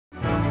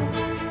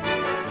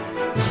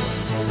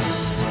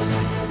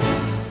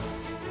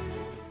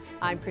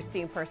I'm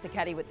Christine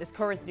Persichetti with this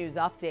Currents News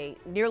update.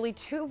 Nearly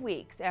 2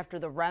 weeks after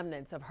the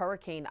remnants of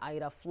Hurricane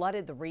Ida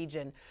flooded the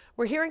region,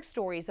 we're hearing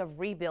stories of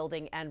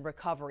rebuilding and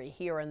recovery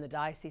here in the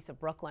Diocese of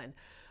Brooklyn.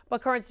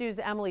 But Currents News'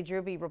 Emily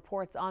Druby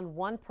reports on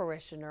one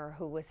parishioner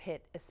who was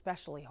hit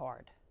especially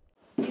hard.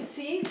 You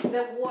see,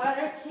 the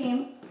water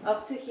came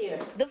up to here.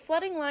 The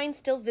flooding line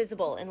still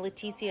visible in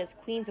Leticia's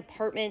Queens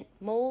apartment.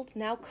 Mold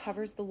now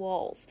covers the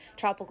walls.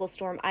 Tropical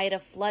storm Ida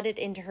flooded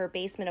into her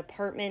basement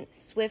apartment,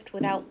 swift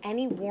without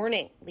any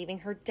warning, leaving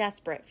her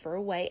desperate for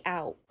a way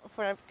out.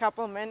 For a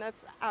couple of minutes,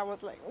 I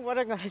was like, what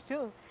am I going to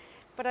do?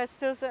 But I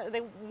still said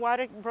the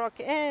water broke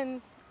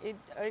in, it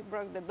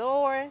broke the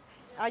door.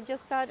 I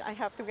just thought I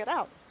have to get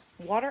out.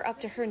 Water up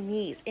to her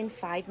knees in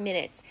 5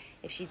 minutes.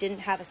 If she didn't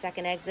have a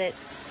second exit,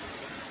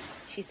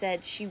 she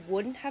said she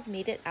wouldn't have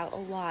made it out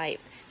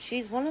alive.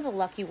 She's one of the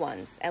lucky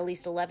ones. At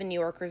least 11 New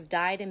Yorkers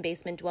died in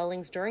basement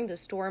dwellings during the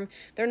storm.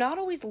 They're not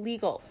always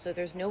legal, so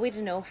there's no way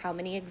to know how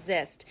many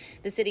exist.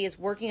 The city is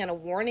working on a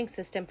warning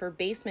system for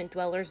basement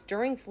dwellers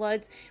during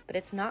floods, but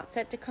it's not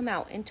set to come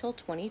out until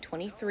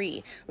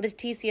 2023.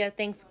 Leticia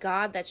thanks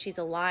God that she's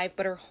alive,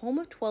 but her home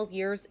of 12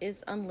 years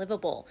is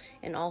unlivable,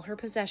 and all her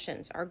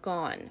possessions are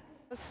gone.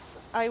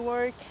 I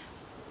work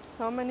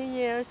so many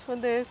years for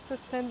this, to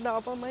stand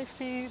up on my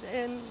feet,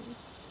 and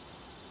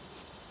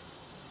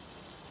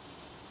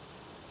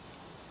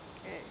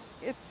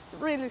it's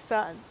really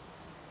sad.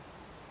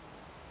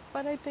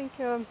 But I think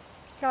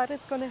God is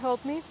going to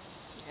help me,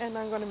 and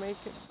I'm going to make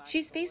it.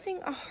 She's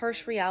facing a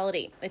harsh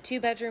reality. A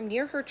 2-bedroom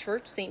near her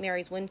church, St.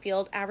 Mary's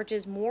Winfield,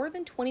 averages more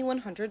than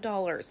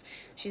 $2,100.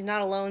 She's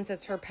not alone,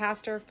 says her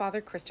pastor,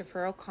 Father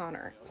Christopher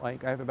O'Connor. I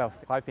have about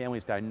 5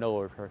 families that I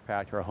know of for a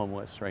fact are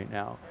homeless right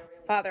now.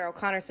 Father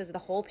O'Connor says the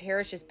whole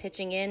parish is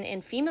pitching in,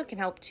 and FEMA can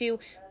help too,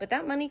 but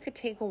that money could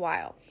take a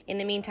while. In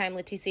the meantime,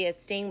 Leticia is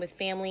staying with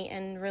family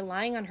and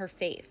relying on her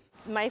faith.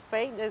 My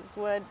faith is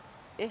what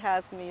it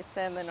has me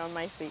standing on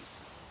my feet,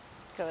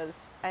 because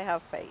I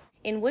have faith.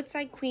 In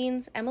Woodside,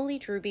 Queens, Emily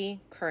Druby,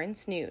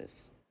 Currents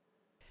News.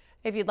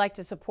 If you'd like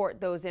to support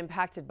those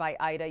impacted by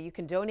Ida, you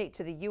can donate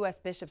to the U.S.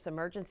 Bishop's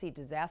Emergency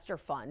Disaster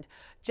Fund.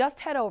 Just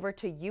head over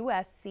to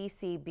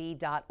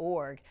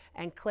usccb.org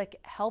and click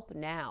Help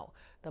Now.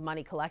 The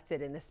money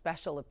collected in this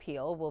special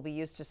appeal will be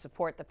used to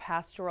support the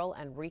pastoral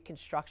and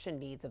reconstruction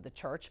needs of the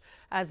church,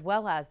 as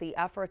well as the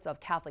efforts of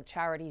Catholic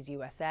Charities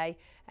USA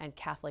and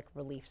Catholic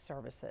Relief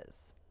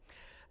Services.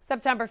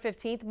 September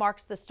 15th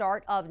marks the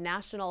start of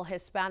National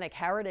Hispanic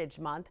Heritage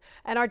Month,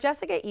 and our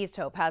Jessica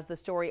Easthope has the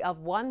story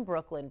of one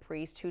Brooklyn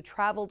priest who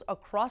traveled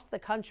across the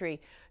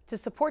country to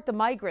support the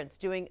migrants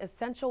doing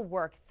essential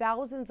work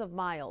thousands of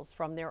miles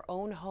from their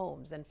own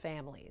homes and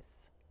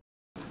families.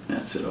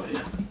 That's it, oh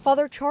yeah.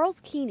 Father Charles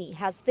Keeney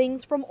has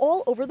things from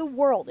all over the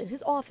world in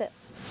his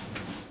office,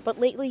 but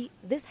lately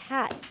this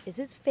hat is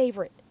his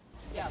favorite.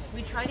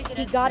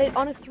 He got it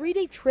on a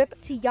 3-day trip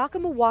to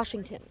Yakima,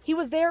 Washington. He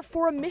was there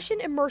for a mission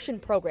immersion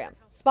program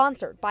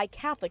sponsored by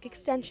Catholic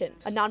Extension,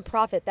 a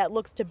nonprofit that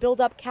looks to build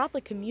up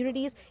Catholic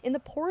communities in the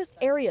poorest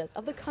areas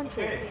of the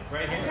country.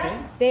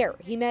 There,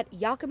 he met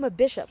Yakima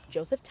Bishop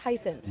Joseph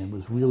Tyson. It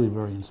was really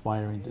very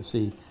inspiring to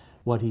see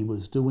what he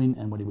was doing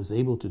and what he was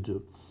able to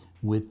do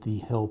with the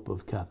help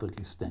of Catholic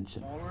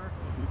Extension.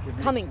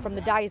 Coming from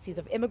the Diocese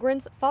of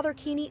Immigrants, Father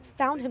Keeney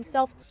found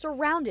himself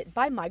surrounded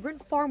by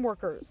migrant farm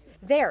workers,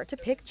 there to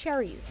pick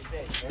cherries.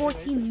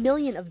 14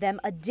 million of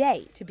them a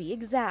day, to be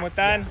exact.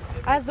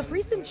 As the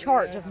priest in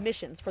charge of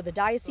missions for the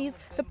diocese,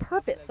 the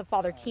purpose of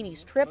Father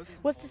Keeney's trip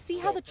was to see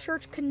how the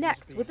church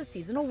connects with the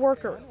seasonal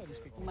workers.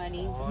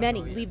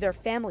 Many leave their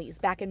families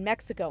back in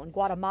Mexico and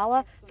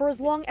Guatemala for as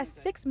long as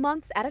 6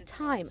 months at a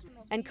time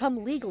and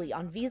come legally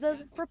on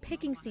visas for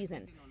picking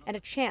season and a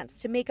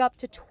chance to make up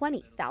to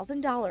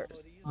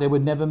 $20,000. They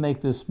would never make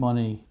this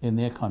money in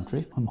their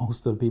country.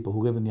 Most of the people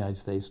who live in the United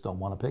States don't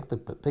want to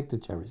pick the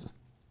cherries.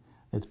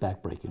 It's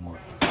backbreaking work.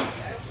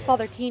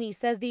 Father Keeney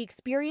says the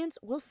experience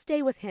will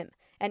stay with him,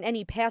 and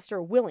any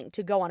pastor willing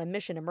to go on a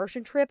mission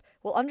immersion trip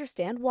will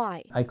understand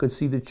why. I could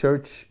see the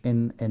church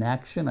in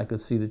action. I could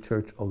see the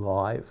church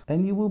alive,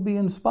 and you will be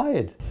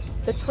inspired.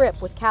 The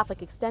trip with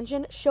Catholic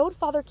Extension showed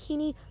Father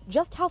Keeney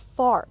just how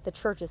far the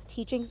church's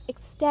teachings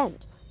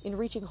extend in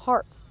reaching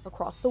hearts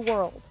across the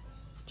world.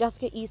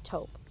 Jessica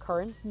Easthope,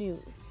 Currents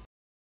News.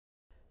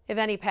 If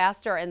any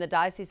pastor in the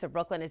Diocese of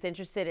Brooklyn is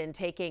interested in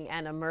taking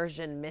an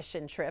immersion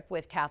mission trip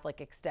with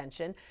Catholic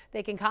Extension,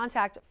 they can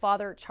contact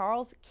Father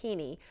Charles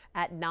Keeney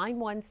at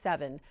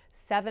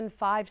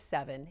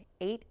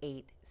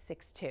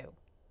 917-757-8862.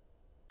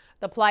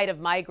 The plight of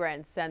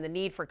migrants and the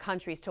need for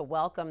countries to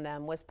welcome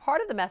them was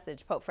part of the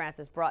message Pope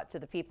Francis brought to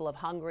the people of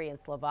Hungary and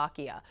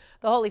Slovakia.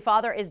 The Holy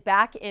Father is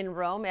back in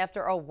Rome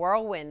after a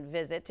whirlwind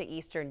visit to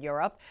Eastern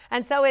Europe.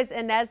 And so is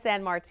Inez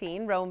San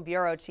Martin, Rome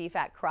Bureau Chief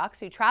at Crux,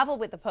 who traveled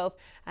with the Pope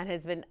and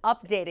has been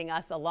updating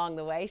us along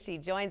the way. She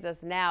joins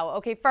us now.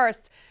 Okay,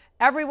 first,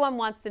 Everyone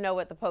wants to know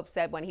what the Pope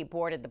said when he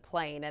boarded the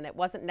plane, and it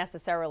wasn't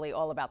necessarily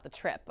all about the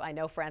trip. I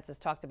know Francis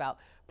talked about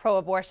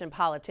pro-abortion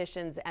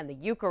politicians and the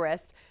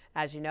Eucharist.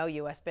 As you know,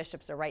 U.S.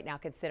 bishops are right now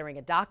considering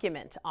a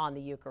document on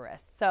the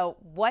Eucharist. So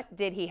what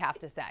did he have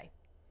to say?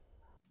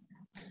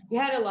 He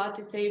had a lot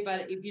to say,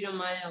 but if you don't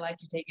mind, I'd like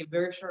to take a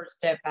very short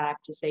step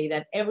back to say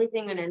that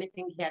everything and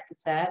anything he had to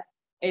say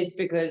is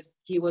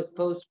because he was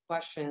posed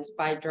questions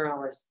by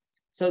journalists.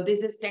 So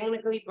this is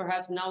technically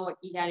perhaps not what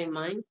he had in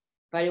mind,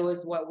 but it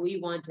was what we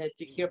wanted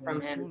to hear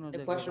from him.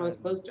 The question was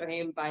posed to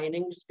him by an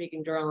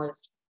English-speaking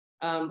journalist,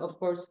 of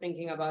course,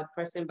 thinking about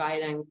President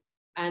Biden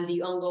and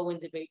the ongoing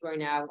debate right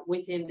now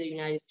within the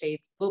United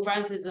States. Pope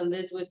Francis on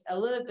this was a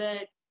little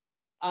bit,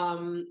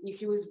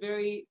 he was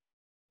very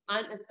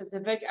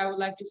unspecific. I would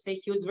like to say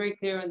he was very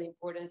clear on the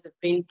importance of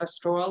being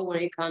pastoral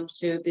when it comes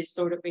to these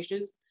sort of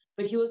issues.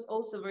 But he was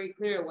also very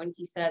clear when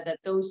he said that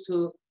those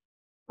who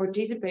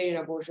participate in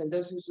abortion,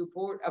 those who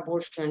support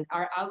abortion,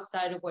 are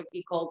outside of what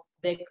he called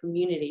the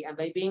community. And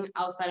by being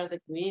outside of the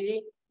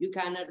community, you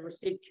cannot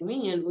receive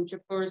communion, which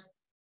of course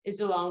is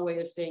a long way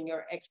of saying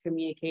you're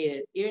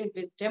excommunicated. Even if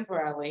it's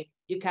temporarily,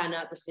 you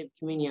cannot receive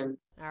communion.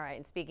 All right,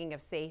 and speaking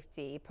of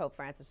safety, Pope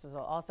Francis was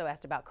also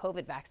asked about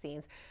COVID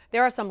vaccines.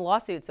 There are some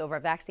lawsuits over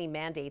vaccine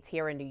mandates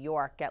here in New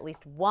York. At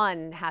least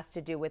one has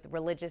to do with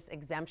religious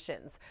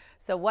exemptions.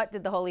 So what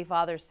did the Holy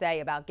Father say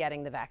about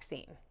getting the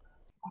vaccine?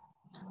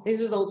 This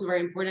was also very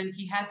important.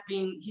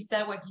 He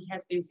said what he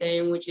has been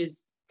saying, which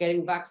is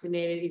getting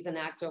vaccinated is an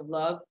act of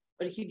love.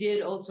 But he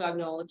did also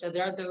acknowledge that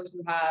there are those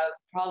who have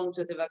problems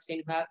with the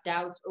vaccine, who have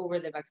doubts over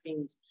the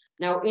vaccines.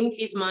 Now, in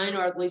his mind,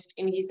 or at least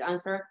in his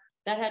answer,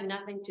 that had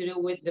nothing to do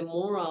with the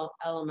moral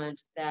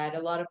element that a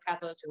lot of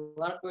Catholics and a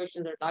lot of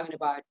Christians are talking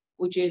about,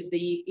 which is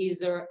is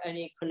there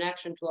any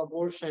connection to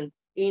abortion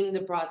in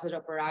the process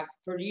of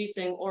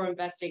producing or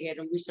investigating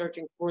and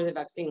researching for the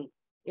vaccine.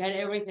 It had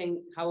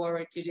everything,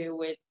 however, to do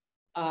with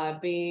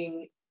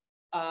being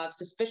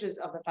suspicious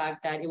of the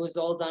fact that it was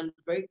all done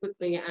very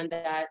quickly and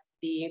that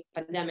the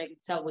pandemic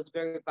itself was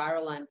very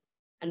virulent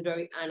and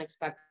very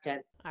unexpected.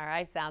 All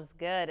right, sounds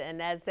good.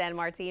 Inez San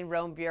Martin,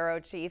 Rome Bureau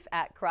Chief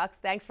at Crux.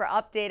 Thanks for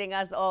updating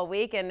us all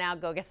week, and now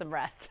go get some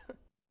rest.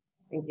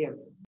 Thank you.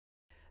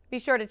 Be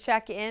sure to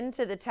check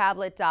into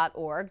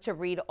thetablet.org to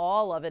read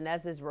all of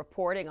Inez's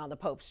reporting on the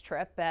Pope's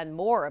trip and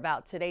more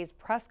about today's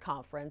press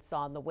conference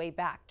on the way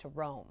back to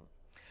Rome.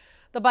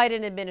 The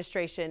Biden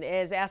administration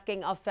is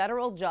asking a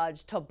federal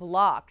judge to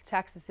block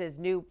Texas's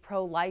new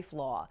pro-life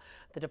law.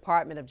 The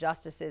Department of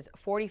Justice's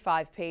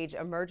 45-page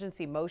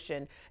emergency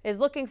motion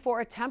is looking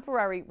for a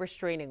temporary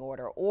restraining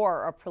order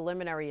or a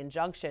preliminary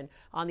injunction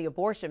on the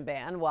abortion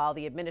ban while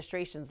the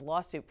administration's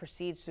lawsuit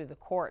proceeds through the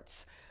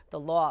courts. The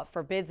law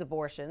forbids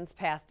abortions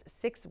past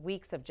 6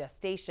 weeks of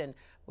gestation,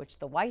 which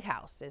the White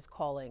House is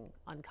calling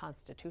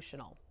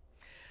unconstitutional.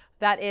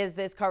 That is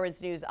this Currents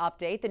News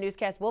update. The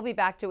newscast will be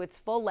back to its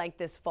full length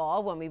this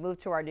fall when we move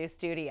to our new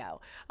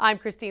studio. I'm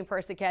Christine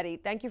Persichetti.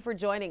 Thank you for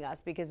joining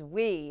us because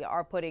we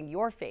are putting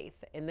your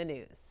faith in the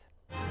news.